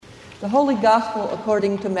The Holy Gospel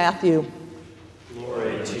according to Matthew.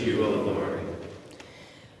 Glory to you, O Lord.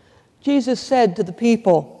 Jesus said to the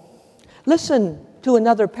people, "Listen to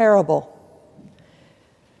another parable.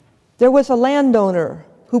 There was a landowner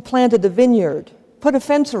who planted a vineyard, put a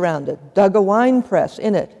fence around it, dug a wine press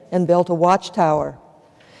in it, and built a watchtower.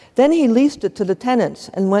 Then he leased it to the tenants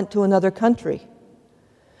and went to another country.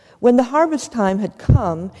 When the harvest time had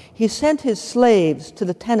come, he sent his slaves to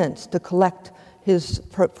the tenants to collect his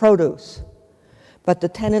produce. But the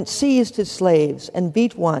tenants seized his slaves and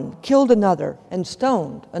beat one, killed another, and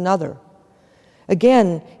stoned another.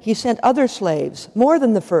 Again, he sent other slaves, more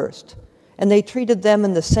than the first, and they treated them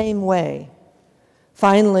in the same way.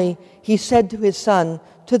 Finally, he said to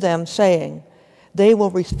them, saying, 'They will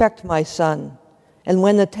respect my son.' And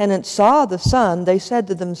when the tenants saw the son, they said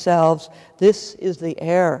to themselves, 'This is the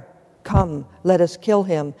heir. Come, let us kill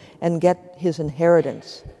him and get his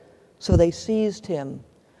inheritance.' So they seized him,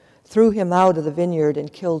 threw him out of the vineyard,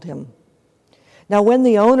 and killed him. Now when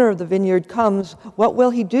the owner of the vineyard comes, what will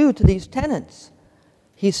he do to these tenants?"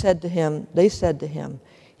 They said to him,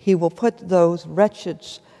 "He will put those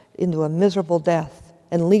wretches into a miserable death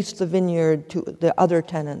and lease the vineyard to the other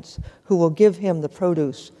tenants, who will give him the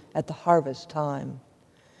produce at the harvest time."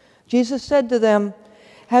 Jesus said to them,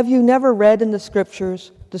 "Have you never read in the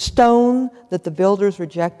Scriptures, the stone that the builders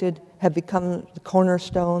rejected had become the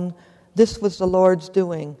cornerstone? This was the Lord's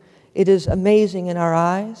doing. It is amazing in our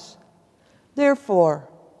eyes. Therefore,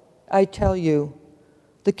 I tell you,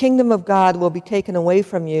 the kingdom of God will be taken away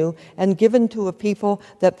from you and given to a people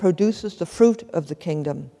that produces the fruit of the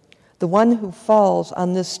kingdom. The one who falls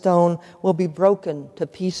on this stone will be broken to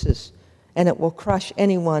pieces, and it will crush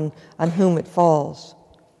anyone on whom it falls."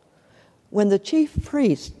 When the chief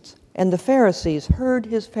priests and the Pharisees heard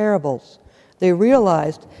his parables, they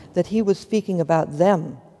realized that he was speaking about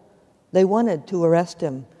them. They wanted to arrest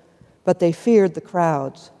him, but they feared the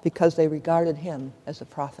crowds because they regarded him as a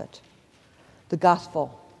prophet. The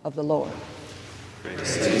Gospel of the Lord.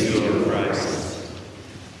 Praise to you, O Christ.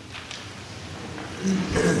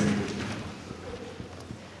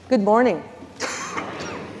 Good morning.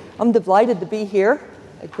 I'm delighted to be here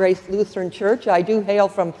at Grace Lutheran Church. I do hail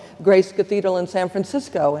from Grace Cathedral in San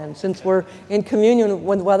Francisco, and since we're in communion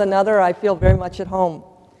with one another, I feel very much at home.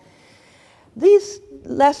 These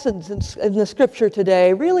lessons in the Scripture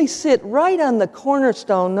today really sit right on the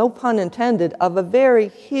cornerstone, no pun intended, of a very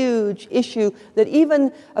huge issue that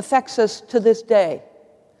even affects us to this day.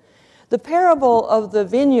 The parable of the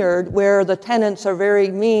vineyard, where the tenants are very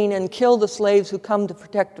mean and kill the slaves who come to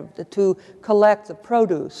collect the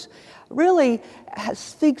produce, really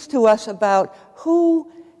speaks to us about who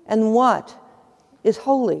and what is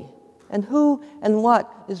holy and who and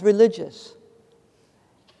what is religious.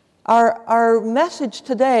 Our message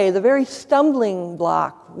today, the very stumbling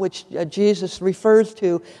block which Jesus refers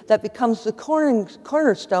to that becomes the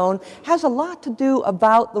cornerstone, has a lot to do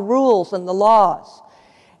about the rules and the laws.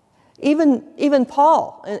 Even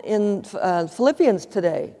Paul in Philippians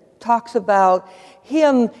today talks about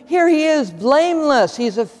him. Here he is, blameless.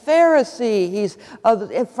 He's a Pharisee. He's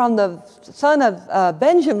from the son of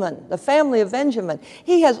Benjamin, the family of Benjamin.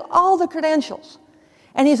 He has all the credentials.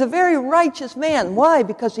 And he's a very righteous man. Why?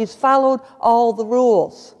 Because he's followed all the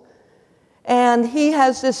rules. And he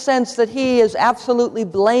has this sense that he is absolutely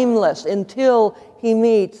blameless until he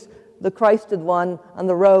meets the Christed one on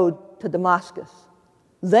the road to Damascus.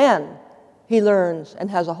 Then he learns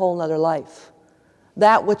and has a whole nother life.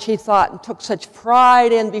 That which he thought and took such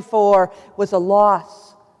pride in before was a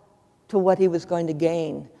loss to what he was going to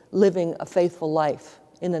gain, living a faithful life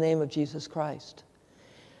in the name of Jesus Christ.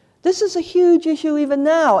 This is a huge issue even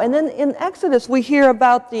now. And then in Exodus we hear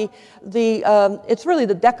about it's really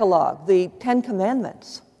the Decalogue, the Ten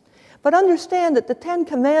Commandments. But understand that the Ten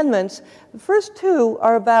Commandments, the first two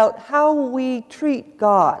are about how we treat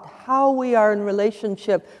God, how we are in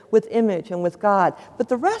relationship with image and with God. But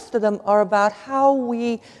the rest of them are about how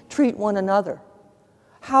we treat one another,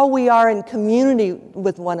 how we are in community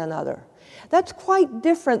with one another. That's quite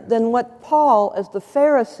different than what Paul, as the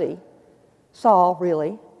Pharisee, Saul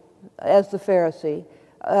really, as the Pharisee,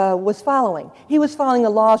 was following. He was following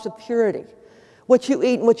the laws of purity. What you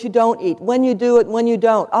eat and what you don't eat, when you do it and when you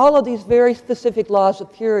don't. All of these very specific laws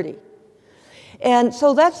of purity. And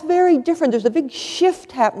so that's very different. There's a big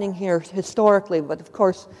shift happening here historically, but of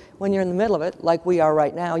course, when you're in the middle of it, like we are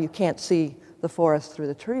right now, you can't see the forest through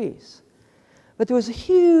the trees. But there was a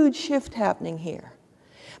huge shift happening here.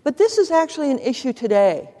 But this is actually an issue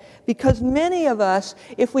today. Because many of us,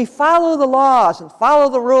 if we follow the laws and follow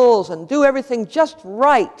the rules and do everything just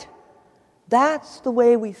right, that's the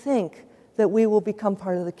way we think that we will become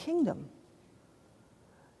part of the kingdom.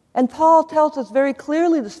 And Paul tells us very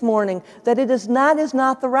clearly this morning that is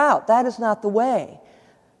not the route. That is not the way.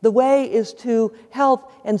 The way is to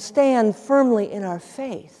help and stand firmly in our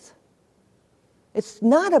faith. It's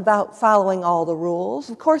not about following all the rules.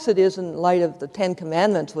 Of course it is in light of the Ten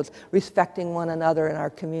Commandments with respecting one another in our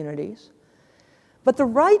communities. But the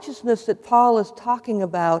righteousness that Paul is talking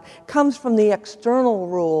about comes from the external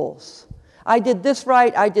rules. I did this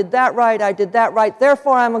right, I did that right,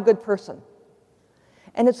 therefore I'm a good person.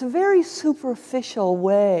 And it's a very superficial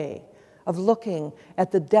way of looking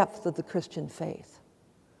at the depth of the Christian faith.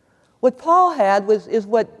 What Paul had is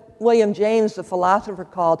what William James, the philosopher,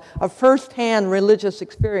 called a first-hand religious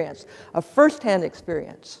experience, a first-hand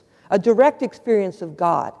experience, a direct experience of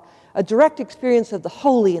God, a direct experience of the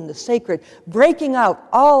holy and the sacred, breaking out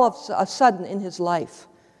all of a sudden in his life,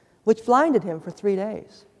 which blinded him for 3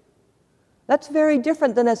 days. That's very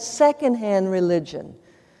different than a second-hand religion.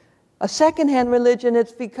 A second-hand religion,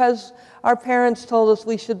 it's because our parents told us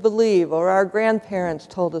we should believe, or our grandparents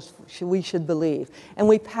told us we should believe, and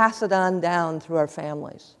we pass it on down through our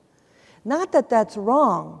families. Not that that's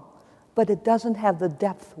wrong, but it doesn't have the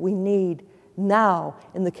depth we need now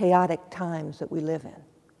in the chaotic times that we live in.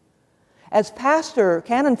 As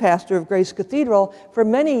canon pastor of Grace Cathedral for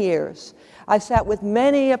many years, I sat with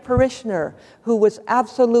many a parishioner who was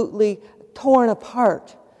absolutely torn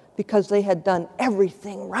apart because they had done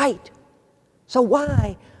everything right. So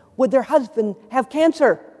why would their husband have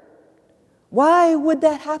cancer? Why would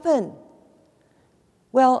that happen?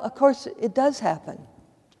 Well, of course, it does happen.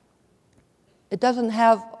 It doesn't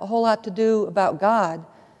have a whole lot to do about God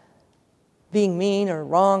being mean or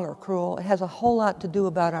wrong or cruel. It has a whole lot to do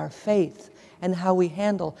about our faith and how we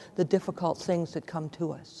handle the difficult things that come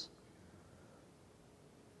to us.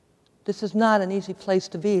 This is not an easy place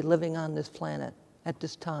to be living on this planet at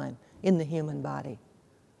this time in the human body.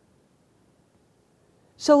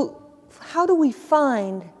 So how do we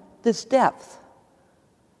find this depth?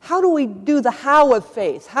 How do we do the how of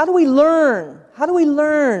faith? How do we learn? How do we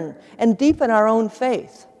learn and deepen our own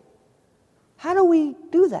faith? How do we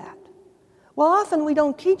do that? Well, often we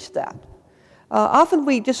don't teach that. Often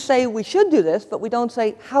we just say we should do this, but we don't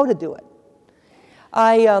say how to do it.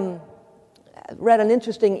 I read an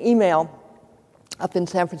interesting email up in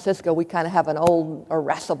San Francisco. We kind of have an old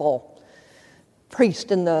irascible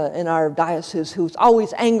priest in our diocese who's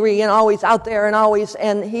always angry and always out there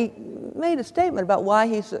and he made a statement about why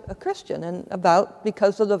he's a Christian and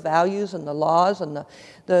because of the values and the laws and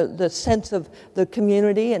the sense of the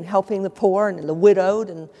community and helping the poor and the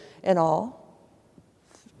widowed and all.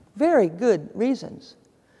 Very good reasons.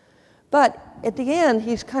 But at the end,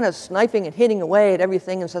 he's kind of sniping and hitting away at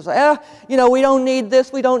everything and says, we don't need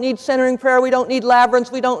this, we don't need centering prayer, we don't need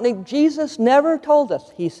labyrinths, Jesus never told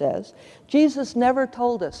us, he says, Jesus never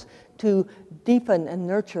told us to deepen and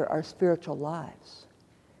nurture our spiritual lives.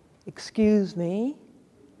 Excuse me?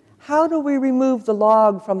 How do we remove the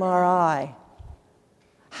log from our eye?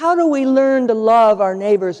 How do we learn to love our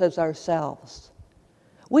neighbors as ourselves?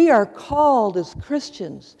 We are called as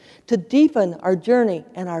Christians to deepen our journey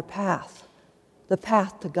and our path, the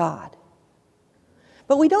path to God.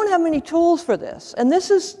 But we don't have many tools for this, and this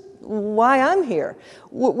is why I'm here.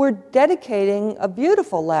 We're dedicating a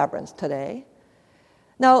beautiful labyrinth today.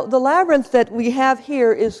 Now, the labyrinth that we have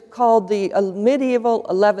here is called the medieval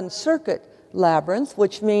 11th Circuit labyrinth,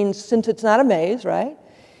 which means, since it's not a maze, right?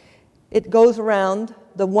 It goes around,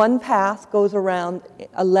 the one path goes around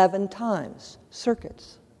 11 times,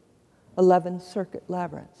 circuits. 11th Circuit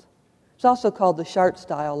labyrinth. It's also called the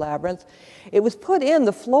Chartres-style labyrinth. It was put in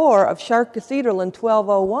the floor of Chartres Cathedral in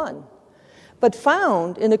 1201, but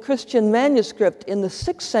found in a Christian manuscript in the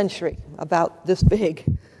 6th century, about this big,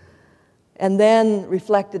 and then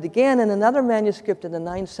reflected again in another manuscript in the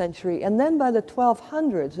 9th century, and then by the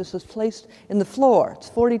 1200s, this was placed in the floor. It's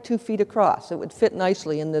 42 feet across. It would fit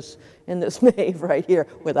nicely in this nave right here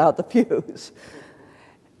without the pews.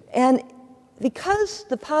 And because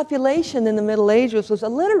the population in the Middle Ages was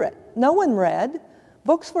illiterate, no one read.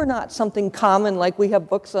 Books were not something common like we have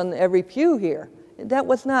books on every pew here. That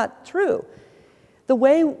was not true. The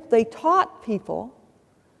way they taught people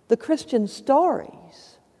the Christian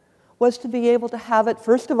stories was to be able to have it,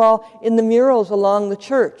 first of all, in the murals along the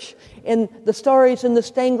church, in the stories in the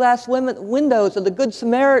stained glass windows of the Good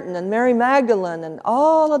Samaritan and Mary Magdalene and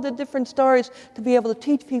all of the different stories to be able to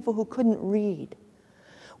teach people who couldn't read.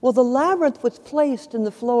 Well, the labyrinth was placed in the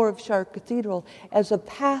floor of Chartres Cathedral as a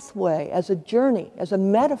pathway, as a journey, as a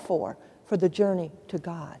metaphor for the journey to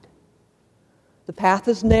God. The path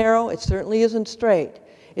is narrow. It certainly isn't straight.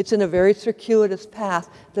 It's in a very circuitous path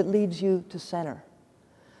that leads you to center.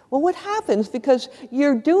 Well, what happens, because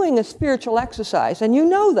you're doing a spiritual exercise, and you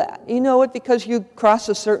know that. You know it because you cross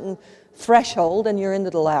a certain threshold and you're into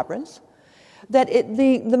the labyrinth, that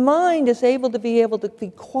the mind is able to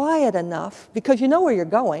be quiet enough, because you know where you're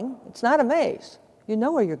going. It's not a maze. You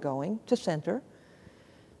know where you're going, to center.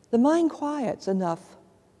 The mind quiets enough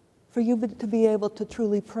for you to be able to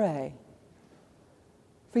truly pray,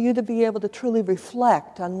 for you to be able to truly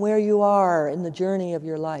reflect on where you are in the journey of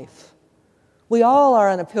your life. We all are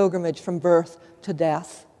on a pilgrimage from birth to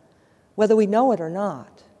death, whether we know it or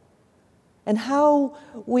not. And how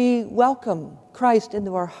we welcome Christ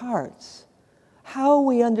into our hearts, how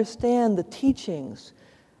we understand the teachings,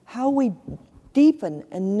 how we deepen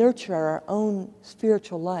and nurture our own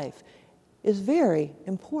spiritual life is very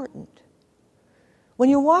important. When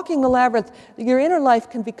you're walking the labyrinth, your inner life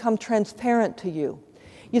can become transparent to you.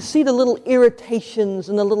 You see the little irritations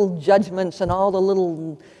and the little judgments and all the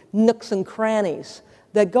little nooks and crannies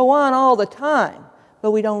that go on all the time,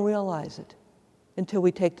 but we don't realize it until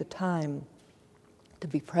we take the time to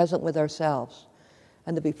be present with ourselves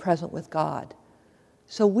and to be present with God,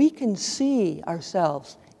 so we can see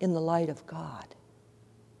ourselves in the light of God.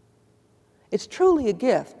 It's truly a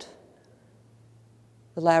gift,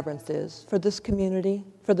 the labyrinth is, for this community,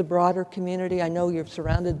 for the broader community. I know you're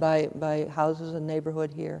surrounded by houses and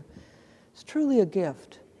neighborhood here. It's truly a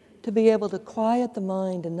gift to be able to quiet the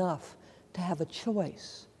mind enough to have a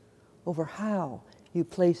choice over how you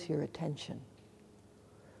place your attention.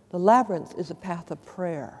 The labyrinth is a path of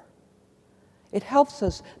prayer. It helps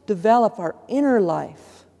us develop our inner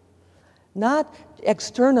life, not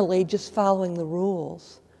externally just following the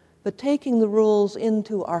rules, but taking the rules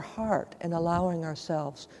into our heart and allowing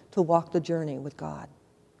ourselves to walk the journey with God.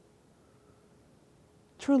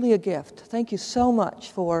 Truly a gift. Thank you so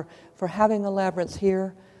much for having a labyrinth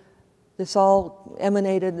here. This all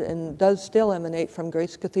emanated and does still emanate from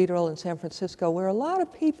Grace Cathedral in San Francisco, where a lot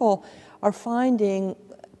of people are finding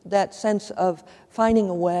that sense of finding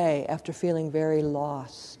a way after feeling very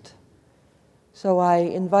lost. So I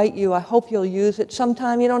invite you, I hope you'll use it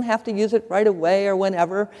sometime. You don't have to use it right away or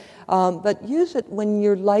whenever, but use it when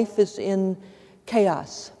your life is in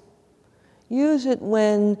chaos. Use it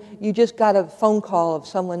when you just got a phone call of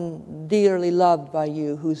someone dearly loved by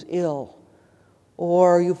you who's ill,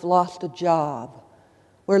 or you've lost a job,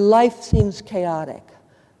 where life seems chaotic.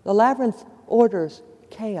 The labyrinth orders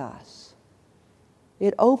chaos.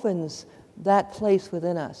 It opens that place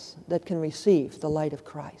within us that can receive the light of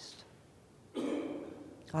Christ.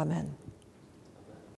 Amen.